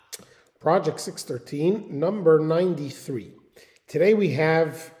Project 613, number 93. Today we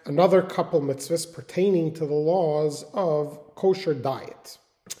have another couple mitzvahs pertaining to the laws of kosher diet.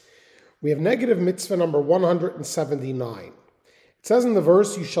 We have negative mitzvah number 179. It says in the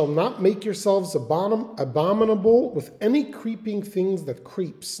verse, "You shall not make yourselves abominable with any creeping things that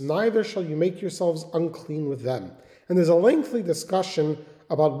creeps, neither shall you make yourselves unclean with them." And there's a lengthy discussion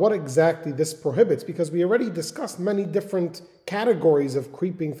about what exactly this prohibits, because we already discussed many different categories of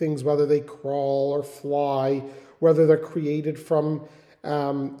creeping things, whether they crawl or fly, whether they're created from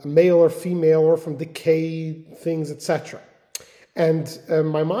male or female or from decayed things, etc. And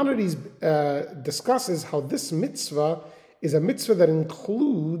Maimonides discusses how this mitzvah is a mitzvah that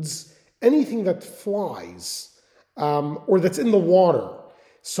includes anything that flies or that's in the water.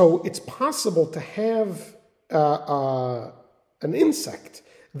 So it's possible to have an insect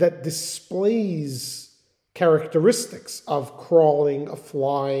that displays characteristics of crawling, of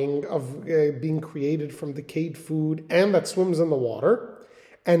flying, of being created from decayed food, and that swims in the water.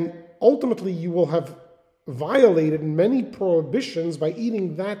 And ultimately, you will have violated many prohibitions by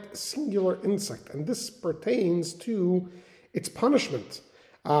eating that singular insect. And this pertains to its punishment.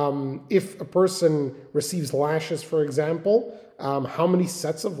 If a person receives lashes, for example, how many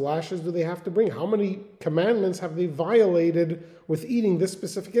sets of lashes do they have to bring? How many commandments have they violated with eating this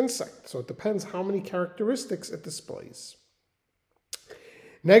specific insect? So it depends how many characteristics it displays.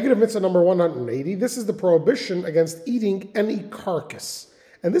 Negative mitzvah number 180. This is the prohibition against eating any carcass.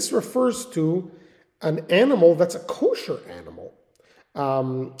 And this refers to an animal that's a kosher animal.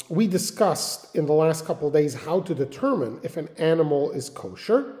 We discussed in the last couple of days how to determine if an animal is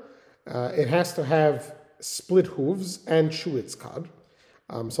kosher. It has to have split hooves and shuitzkad.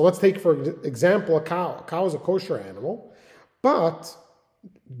 So let's take, for example, a cow. A cow is a kosher animal, but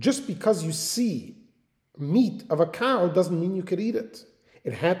just because you see meat of a cow doesn't mean you could eat it.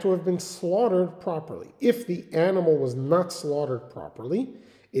 It had to have been slaughtered properly. If the animal was not slaughtered properly,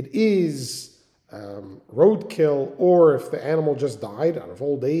 it is roadkill, or if the animal just died out of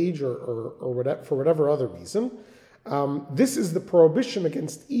old age or whatever, for whatever other reason. This is the prohibition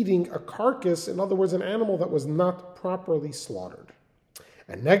against eating a carcass, in other words, an animal that was not properly slaughtered.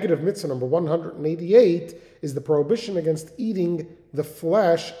 And negative mitzvah number 188 is the prohibition against eating the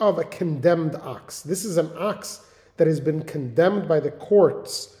flesh of a condemned ox. This is an ox that has been condemned by the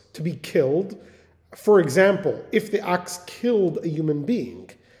courts to be killed. For example, if the ox killed a human being,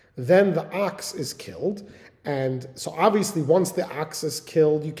 then the ox is killed. And so obviously once the ox is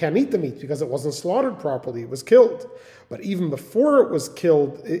killed, you can't eat the meat because it wasn't slaughtered properly, it was killed. But even before it was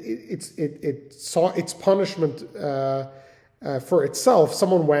killed, it saw its punishment for itself.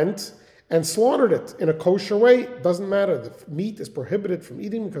 Someone went and slaughtered it in a kosher way. It doesn't matter. The meat is prohibited from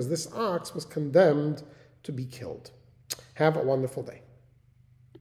eating because this ox was condemned to be killed. Have a wonderful day.